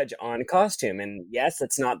to judge on costume. And yes,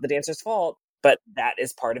 it's not the dancer's fault, but that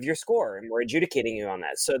is part of your score and we're adjudicating you on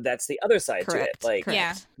that. So that's the other side to it. Like,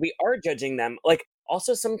 we are judging them. Like,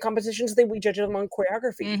 also some competitions we judge them on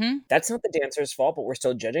choreography. Mm-hmm. That's not the dancer's fault, but we're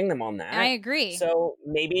still judging them on that. I agree. So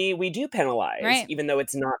maybe we do penalize, even though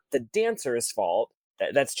it's not the dancer's fault.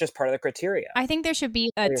 That's just part of the criteria. I think there should be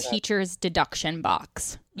a teacher's deduction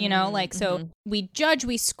box, so we judge,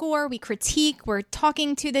 we score, we critique, we're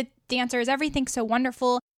talking to the dancers, everything's so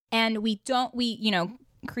wonderful. And we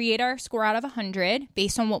create our score out of 100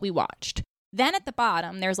 based on what we watched. Then at the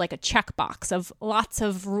bottom, there's like a checkbox of lots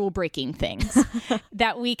of rule breaking things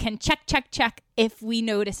that we can check if we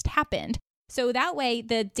noticed happened. So that way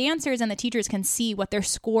the dancers and the teachers can see what their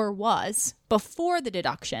score was before the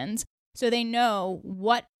deductions, so they know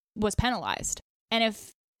what was penalized. And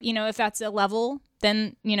if that's a level,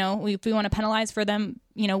 then, if we want to penalize for them,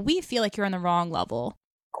 we feel like you're on the wrong level.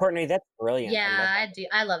 Courtney, that's brilliant. Yeah, I do.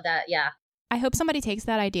 I love that. Yeah. I hope somebody takes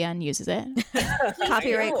that idea and uses it.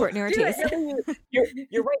 Copyright Courtney Ortiz.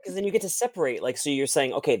 You're right, because then you get to separate. Like, so you're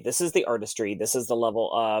saying, okay, this is the artistry, this is the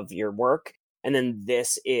level of your work, and then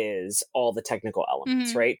this is all the technical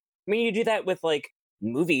elements, right? I mean, you do that with like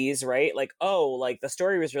movies, right? Like, oh, like the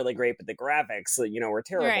story was really great, but the graphics, were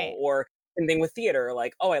terrible. Right. Or same thing with theater,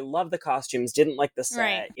 like, oh, I love the costumes, didn't like the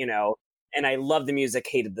set, and I love the music,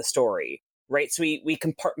 hated the story. Right. So we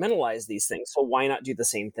compartmentalize these things. So why not do the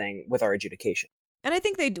same thing with our adjudication? And I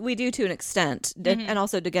think we do to an extent. And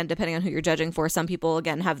also, again, depending on who you're judging for, some people,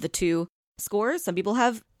 again, have the 2 scores. Some people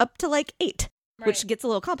have up to like 8, which gets a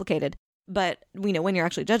little complicated. But when you're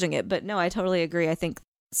actually judging it. But no, I totally agree. I think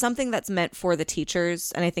something that's meant for the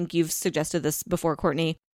teachers, and I think you've suggested this before,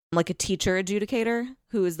 Courtney, like a teacher adjudicator,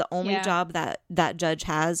 who is the only job that judge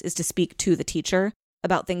has, is to speak to the teacher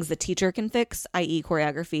about things the teacher can fix, i.e.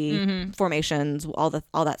 choreography, formations, all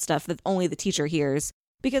that stuff that only the teacher hears.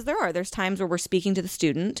 Because there's times where we're speaking to the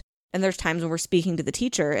student, and there's times when we're speaking to the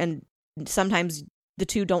teacher, and sometimes the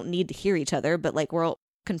two don't need to hear each other, but like we're all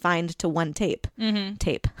confined to one tape.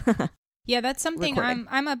 Yeah, that's something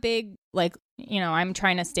I'm a big, like, I'm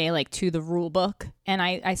trying to stay like to the rule book. And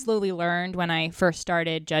I slowly learned when I first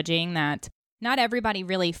started judging that not everybody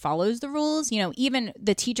really follows the rules. Even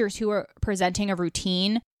the teachers who are presenting a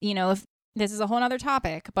routine, if this is a whole nother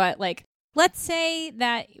topic, but like, let's say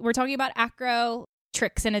that we're talking about acro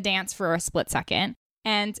tricks in a dance for a split second.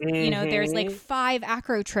 And, there's like 5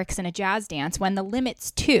 acro tricks in a jazz dance when the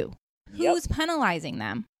limit's 2. Who's penalizing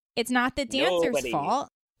them? It's not the dancer's fault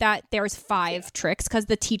that there's 5 tricks because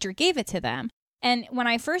the teacher gave it to them. And when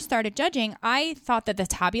I first started judging, I thought that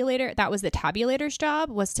that was the tabulator's job,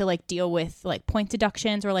 was to like deal with like point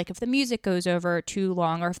deductions, or like if the music goes over too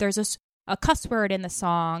long, or if there's a cuss word in the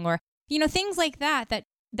song, or, things like that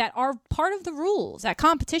are part of the rules at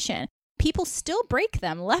competition. People still break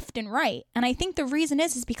them left and right. And I think the reason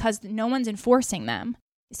is because no one's enforcing them.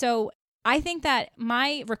 So I think that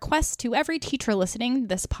my request to every teacher listening to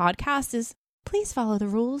this podcast is, please follow the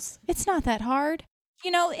rules. It's not that hard.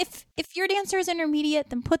 If your dancer is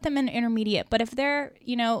intermediate, then put them in intermediate. But if they're,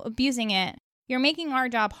 abusing it, you're making our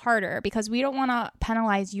job harder, because we don't want to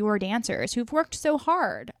penalize your dancers who've worked so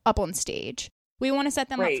hard up on stage. We want to set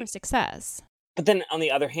them up for success. But then on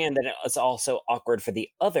the other hand, then it's also awkward for the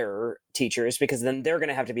other teachers, because then they're going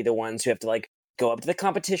to have to be the ones who have to like go up to the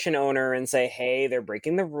competition owner and say, hey, they're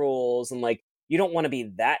breaking the rules. And like, you don't want to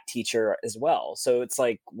be that teacher as well. So it's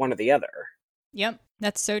like one or the other. Yep,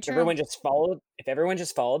 that's so true. If everyone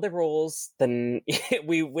just followed the rules, then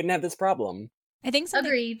we wouldn't have this problem.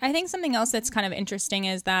 Agreed. I think something else that's kind of interesting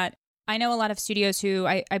is that I know a lot of studios who,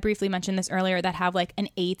 I briefly mentioned this earlier, that have like an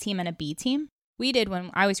A team and a B team. We did when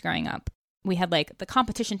I was growing up. We had like the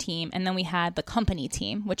competition team, and then we had the company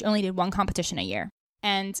team, which only did one competition a year.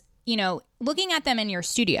 And, looking at them in your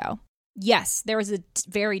studio, yes, there was a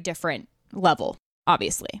very different level,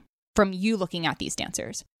 obviously, from you looking at these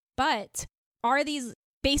dancers. But are these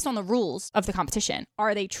based on the rules of the competition?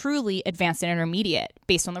 Are they truly advanced and intermediate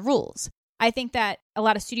based on the rules? I think that a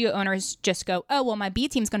lot of studio owners just go, oh, well, my B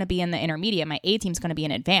team's going to be in the intermediate, my A team's going to be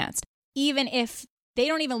in advanced. Even if they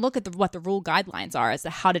don't even look at what the rule guidelines are as to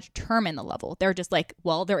how to determine the level. They're just like,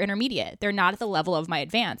 well, they're intermediate. They're not at the level of my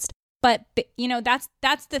advanced. But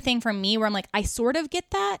that's the thing for me, where I'm like, I sort of get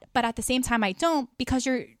that, but at the same time I don't, because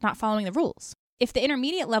you're not following the rules. If the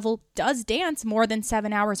intermediate level does dance more than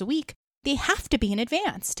 7 hours a week, they have to be in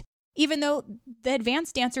advanced. Even though the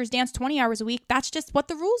advanced dancers dance 20 hours a week, that's just what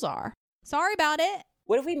the rules are. Sorry about it.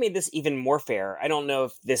 What if we made this even more fair? I don't know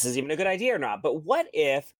if this is even a good idea or not, but what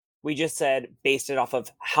if we just said, based it off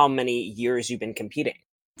of how many years you've been competing?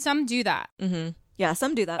 Some do that. Mm-hmm. Yeah,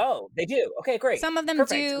 some do that. Oh, they do. Okay, great. Some of them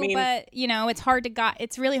do, but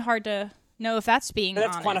it's really hard to know if that's being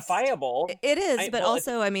honest. That's quantifiable. It is, but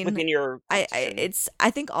also, I mean, within your I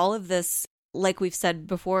think all of this, like we've said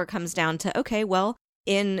before, comes down to, okay, well,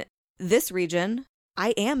 in this region, I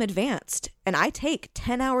am advanced and I take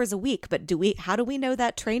 10 hours a week, but how do we know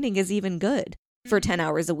that training is even good for 10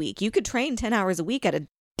 hours a week? You could train 10 hours a week at a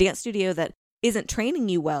dance studio that isn't training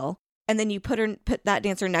you well, and then you put that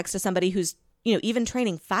dancer next to somebody who's, even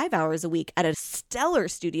training 5 hours a week at a stellar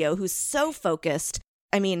studio who's so focused.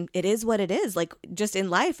 I mean, it is what it is. Like, just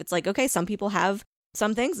in life, it's like, okay, some people have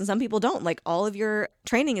some things and some people don't. Like, all of your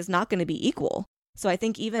training is not going to be equal. So I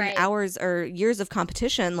think even hours or years of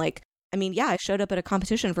competition, like, I mean, yeah, I showed up at a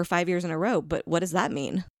competition for 5 years in a row, but what does that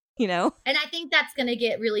mean? You know? And I think that's going to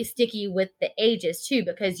get really sticky with the ages too,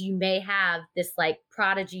 because you may have this like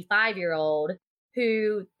prodigy 5-year-old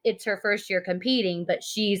who it's her first year competing, but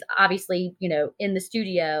she's obviously, in the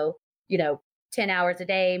studio, 10 hours a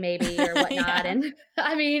day maybe or whatnot. Yeah. And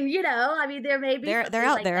I mean, there may be they're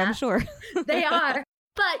out like there, that. I'm sure. They are.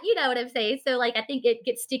 But you know what I'm saying? So like, I think it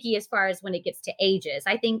gets sticky as far as when it gets to ages.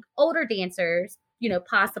 I think older dancers,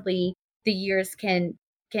 possibly the years can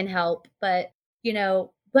help. But,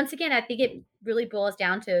 once again, I think it really boils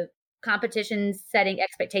down to competitions setting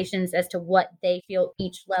expectations as to what they feel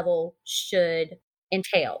each level should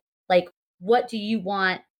entail. Like, what do you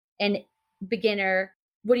want an beginner?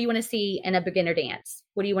 What do you want to see in a beginner dance?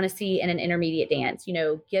 What do you want to see in an intermediate dance?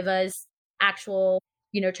 Give us actual,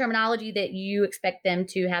 terminology that you expect them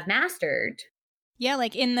to have mastered. Yeah,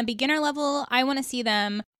 like in the beginner level, I want to see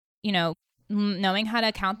them, knowing how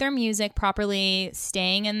to count their music properly,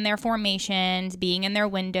 staying in their formations, being in their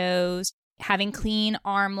windows, having clean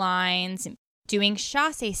arm lines, doing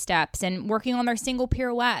chassé steps and working on their single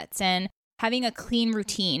pirouettes and having a clean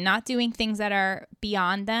routine, not doing things that are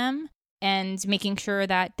beyond them, and making sure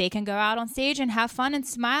that they can go out on stage and have fun and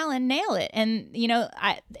smile and nail it. And,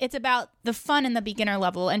 it's about the fun in the beginner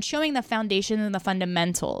level and showing the foundation and the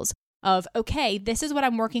fundamentals of, okay, this is what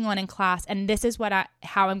I'm working on in class, and this is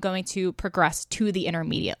how I'm going to progress to the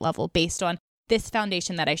intermediate level based on this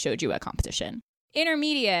foundation that I showed you at competition.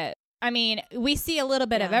 Intermediate, I mean, we see a little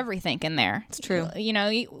bit of everything in there. It's true.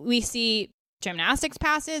 We see gymnastics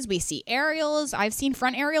passes, we see aerials. I've seen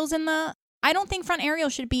front aerials I don't think front aerial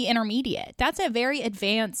should be intermediate. That's a very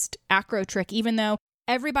advanced acro trick, even though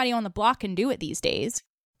everybody on the block can do it these days.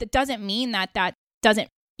 That doesn't mean that doesn't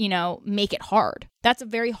make it hard. That's a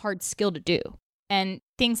very hard skill to do. And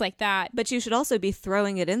things like that. But you should also be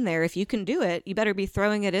throwing it in there. If you can do it, you better be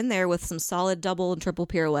throwing it in there with some solid double and triple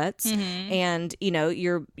pirouettes, and,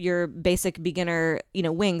 your basic beginner,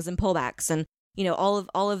 wings and pullbacks and,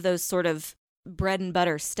 all of those sort of bread and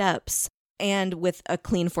butter steps, and with a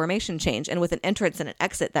clean formation change and with an entrance and an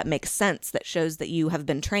exit that makes sense, that shows that you have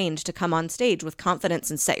been trained to come on stage with confidence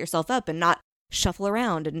and set yourself up and not shuffle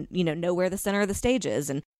around and, know where the center of the stage is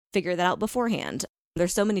and figure that out beforehand.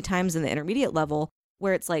 There's so many times in the intermediate level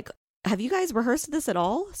where it's like, have you guys rehearsed this at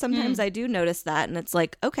all? Sometimes I do notice that. And it's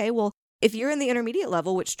like, okay, well, if you're in the intermediate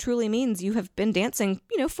level, which truly means you have been dancing,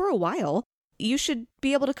 for a while, you should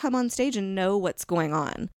be able to come on stage and know what's going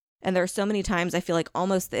on. And there are so many times I feel like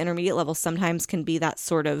almost the intermediate level sometimes can be that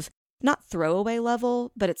sort of not throwaway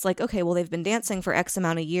level, but it's like, okay, well, they've been dancing for X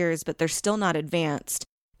amount of years, but they're still not advanced.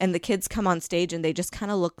 And the kids come on stage and they just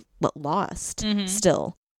kind of look lost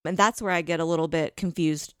still. And that's where I get a little bit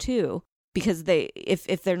confused too, because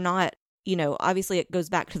if they're not, obviously it goes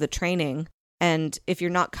back to the training. And if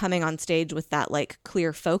you're not coming on stage with that like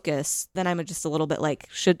clear focus, then I'm just a little bit like,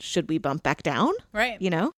 should we bump back down? Right.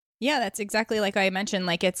 Yeah, that's exactly like I mentioned.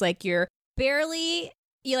 Like, it's like you're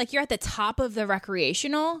at the top of the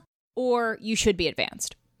recreational, or you should be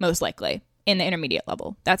advanced, most likely, in the intermediate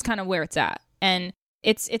level. That's kind of where it's at. And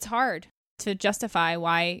it's hard to justify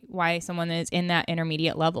why someone is in that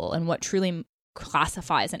intermediate level and what truly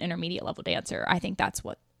classifies an intermediate level dancer. I think that's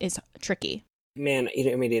what is tricky. Man,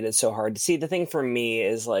 intermediate is so hard. See, the thing for me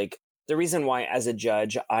is like, the reason why as a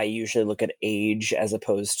judge, I usually look at age as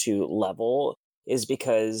opposed to level is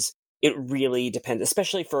because it really depends,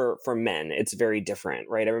 especially for men. It's very different,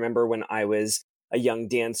 right? I remember when I was a young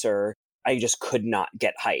dancer, I just could not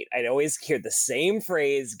get height. I'd always hear the same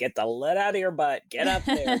phrase, get the lead out of your butt, get up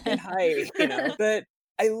there, get height, but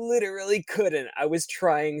I literally couldn't. I was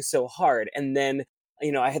trying so hard. And then,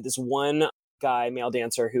 I had this one guy, male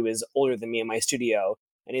dancer, who is older than me in my studio.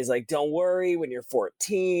 And he's like, don't worry, when you're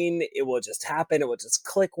 14, it will just happen. It will just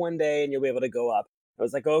click one day and you'll be able to go up. I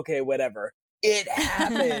was like, okay, whatever. It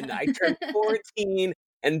happened. I turned 14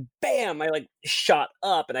 and bam, I like shot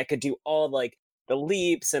up and I could do all like the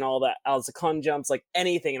leaps and all the Alzacon jumps, like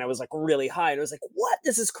anything. And I was like really high and I was like, what?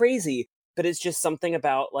 This is crazy. But it's just something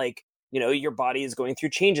about like, your body is going through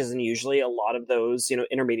changes. And usually a lot of those,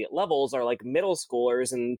 intermediate levels are like middle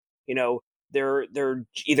schoolers and, they're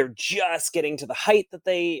either just getting to the height that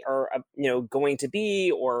they are, going to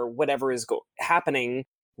be, or whatever is happening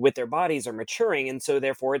with their bodies are maturing. And so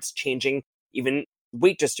therefore it's changing even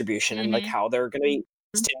weight distribution and like how they're going to be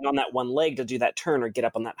standing on that one leg to do that turn or get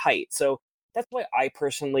up on that height. So that's why I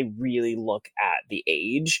personally really look at the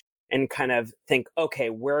age and kind of think, okay,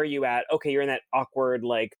 where are you at? Okay, you're in that awkward,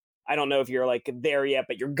 like I don't know if you're like there yet,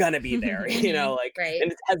 but you're gonna be there, like, Right.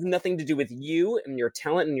 and it has nothing to do with you and your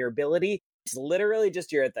talent and your ability. It's literally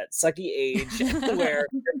just you're at that sucky age where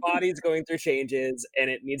your body's going through changes and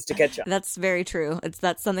it needs to catch up. That's very true.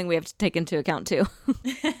 That's something we have to take into account too.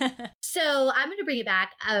 So I'm going to bring it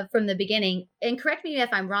back from the beginning, and correct me if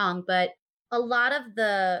I'm wrong, but a lot of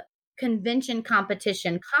the convention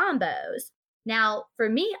competition combos. Now, for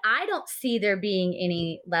me, I don't see there being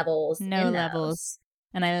any levels. No in levels. those.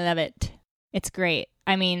 And I love it. It's great.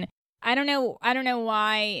 I mean, I don't know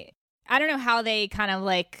why. I don't know how they kind of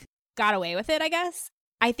like got away with it, I guess.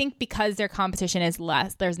 I think because their competition is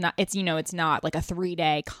less, it's not like a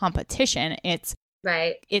 3-day competition.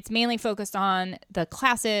 Right. It's mainly focused on the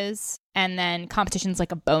classes, and then competition's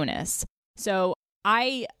like a bonus. So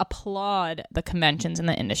I applaud the conventions in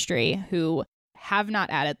the industry who have not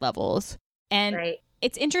added levels. And Right.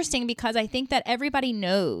 it's interesting because I think that everybody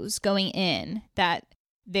knows going in that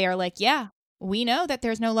they're like, yeah, we know that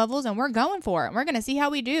there's no levels and we're going for it. We're going to see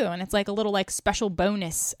how we do. And it's like a little like special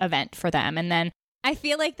bonus event for them. And then I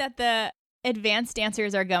feel like that the advanced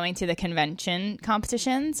dancers are going to the convention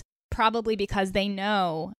competitions probably because they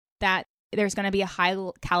know that there's going to be a high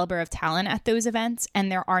caliber of talent at those events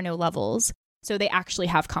and there are no levels. So they actually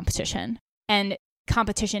have competition. And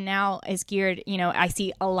competition now is geared, I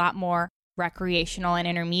see a lot more recreational and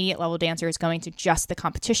intermediate level dancers going to just the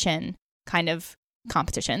competition kind of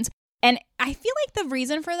competitions. And I feel like the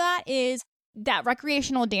reason for that is that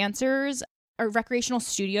recreational dancers or recreational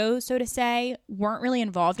studios, so to say, weren't really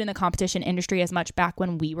involved in the competition industry as much back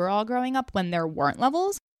when we were all growing up when there weren't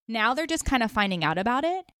levels. Now they're just kind of finding out about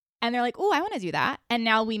it and they're like, oh, I want to do that. And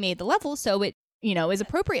now we made the levels so it, is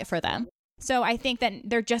appropriate for them. So I think that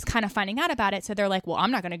they're just kind of finding out about it. So they're like, well, I'm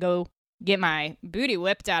not going to go get my booty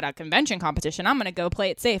whipped at a convention competition. I'm going to go play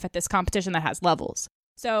it safe at this competition that has levels.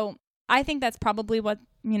 So I think that's probably what,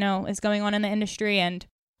 is going on in the industry. And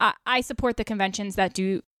I support the conventions that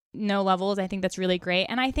do no levels. I think that's really great.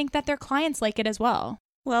 And I think that their clients like it as well.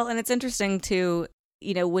 Well, and it's interesting too,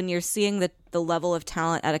 when you're seeing the level of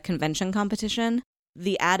talent at a convention competition,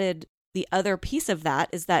 the other piece of that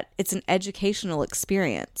is that it's an educational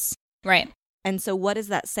experience. Right. And so what is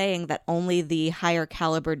that saying, that only the higher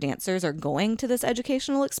caliber dancers are going to this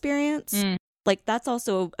educational experience? Like, that's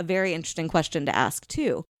also a very interesting question to ask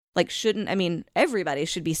too. Like, everybody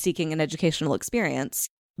should be seeking an educational experience,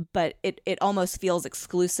 but it almost feels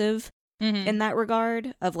exclusive in that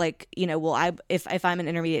regard of like, if I'm an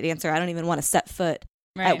intermediate dancer, I don't even want to set foot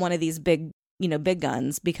at one of these big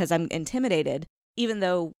guns because I'm intimidated, even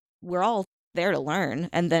though we're all there to learn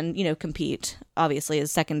and then, compete obviously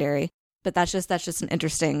is secondary. But that's just an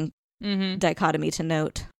interesting dichotomy to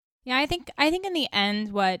note. Yeah, I think in the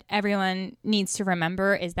end, what everyone needs to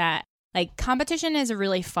remember is that like competition is a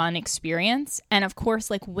really fun experience. And of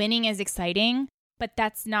course, like winning is exciting, but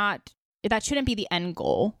that shouldn't be the end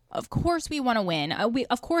goal. Of course, we want to win.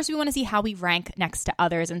 Of course, we want to see how we rank next to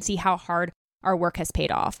others and see how hard our work has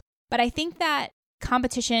paid off. But I think that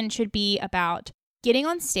competition should be about getting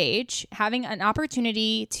on stage, having an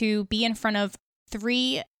opportunity to be in front of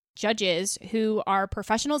 3 judges who are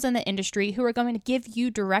professionals in the industry who are going to give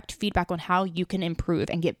you direct feedback on how you can improve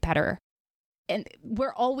and get better. And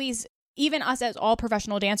we're always, even us as all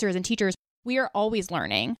professional dancers and teachers, we are always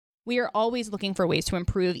learning. We are always looking for ways to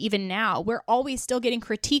improve. Even now, we're always still getting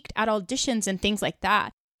critiqued at auditions and things like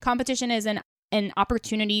that. Competition is an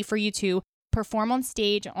opportunity for you to perform on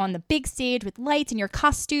stage, on the big stage with lights and your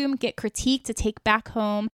costume, get critiqued to take back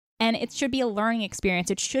home. And it should be a learning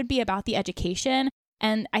experience. It should be about the education.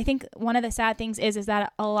 And I think one of the sad things is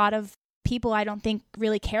that a lot of people, I don't think,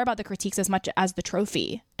 really care about the critiques as much as the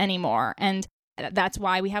trophy anymore. And that's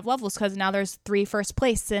why we have levels, because now there's 3 first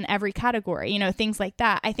place in every category, things like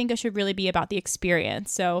that. I think it should really be about the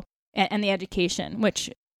experience. So, and the education, which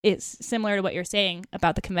is similar to what you're saying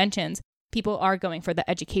about the conventions. People are going for the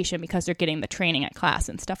education because they're getting the training at class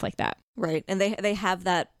and stuff like that. Right. And they have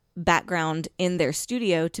that background in their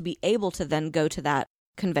studio to be able to then go to that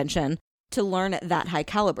convention to learn at that high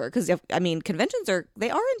caliber. Because, conventions are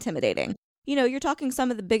intimidating. You're talking some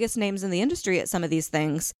of the biggest names in the industry at some of these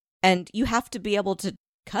things, and you have to be able to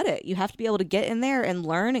cut it. You have to be able to get in there and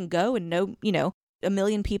learn and go and know, a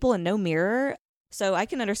million people and no mirror. So I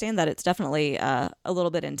can understand that it's definitely a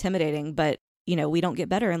little bit intimidating, but, we don't get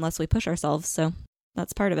better unless we push ourselves. So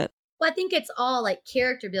that's part of it. Well, I think it's all like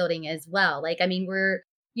character building as well. Like, we're,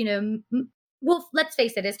 well, let's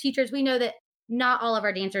face it, as teachers, we know that not all of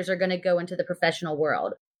our dancers are going to go into the professional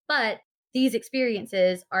world, but these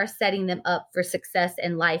experiences are setting them up for success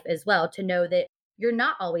in life as well, to know that you're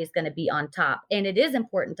not always going to be on top. And it is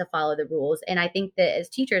important to follow the rules. And I think that as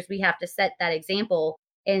teachers, we have to set that example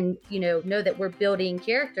and, know that we're building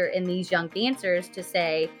character in these young dancers to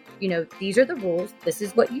say, these are the rules. This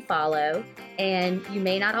is what you follow. And you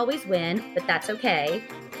may not always win, but that's okay,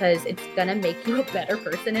 because it's going to make you a better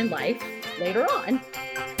person in life later on.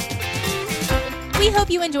 We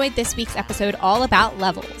hope you enjoyed this week's episode all about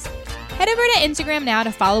levels. Head over to Instagram now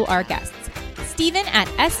to follow our guests, Stephen at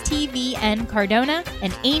STVN Cardona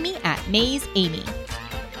and Amy at Maze Amy.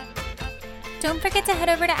 Don't forget to head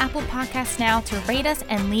over to Apple Podcasts now to rate us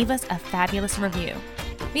and leave us a fabulous review.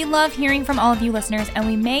 We love hearing from all of you listeners, and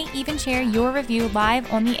we may even share your review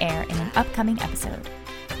live on the air in an upcoming episode.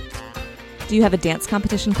 Do you have a dance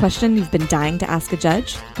competition question you've been dying to ask a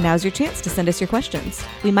judge? Now's your chance to send us your questions.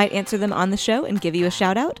 We might answer them on the show and give you a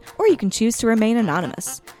shout out, or you can choose to remain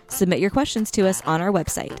anonymous. Submit your questions to us on our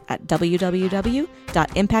website at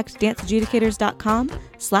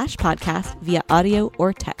www.impactdanceadjudicators.com/podcast via audio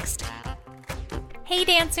or text. Hey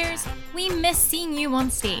dancers, we miss seeing you on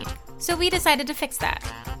stage, so we decided to fix that.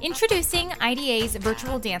 Introducing IDA's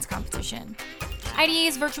Virtual Dance Competition.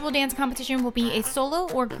 IDA's Virtual Dance Competition will be a solo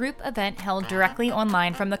or group event held directly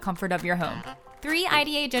online from the comfort of your home. 3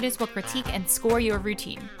 IDA judges will critique and score your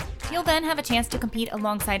routine. You'll then have a chance to compete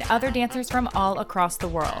alongside other dancers from all across the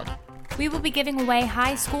world. We will be giving away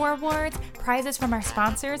high score awards, prizes from our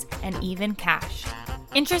sponsors, and even cash.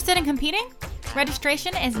 Interested in competing?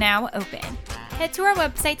 Registration is now open. Head to our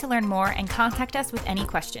website to learn more and contact us with any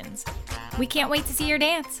questions. We can't wait to see your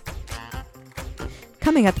dance.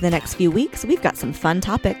 Coming up in the next few weeks, we've got some fun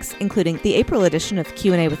topics, including the April edition of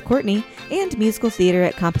Q&A with Courtney and musical theater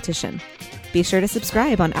at competition. Be sure to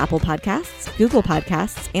subscribe on Apple Podcasts, Google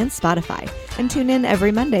Podcasts, and Spotify, and tune in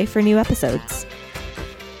every Monday for new episodes.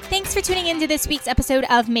 Thanks for tuning into this week's episode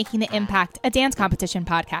of Making the Impact, a dance competition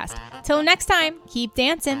podcast. Till next time, keep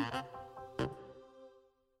dancing.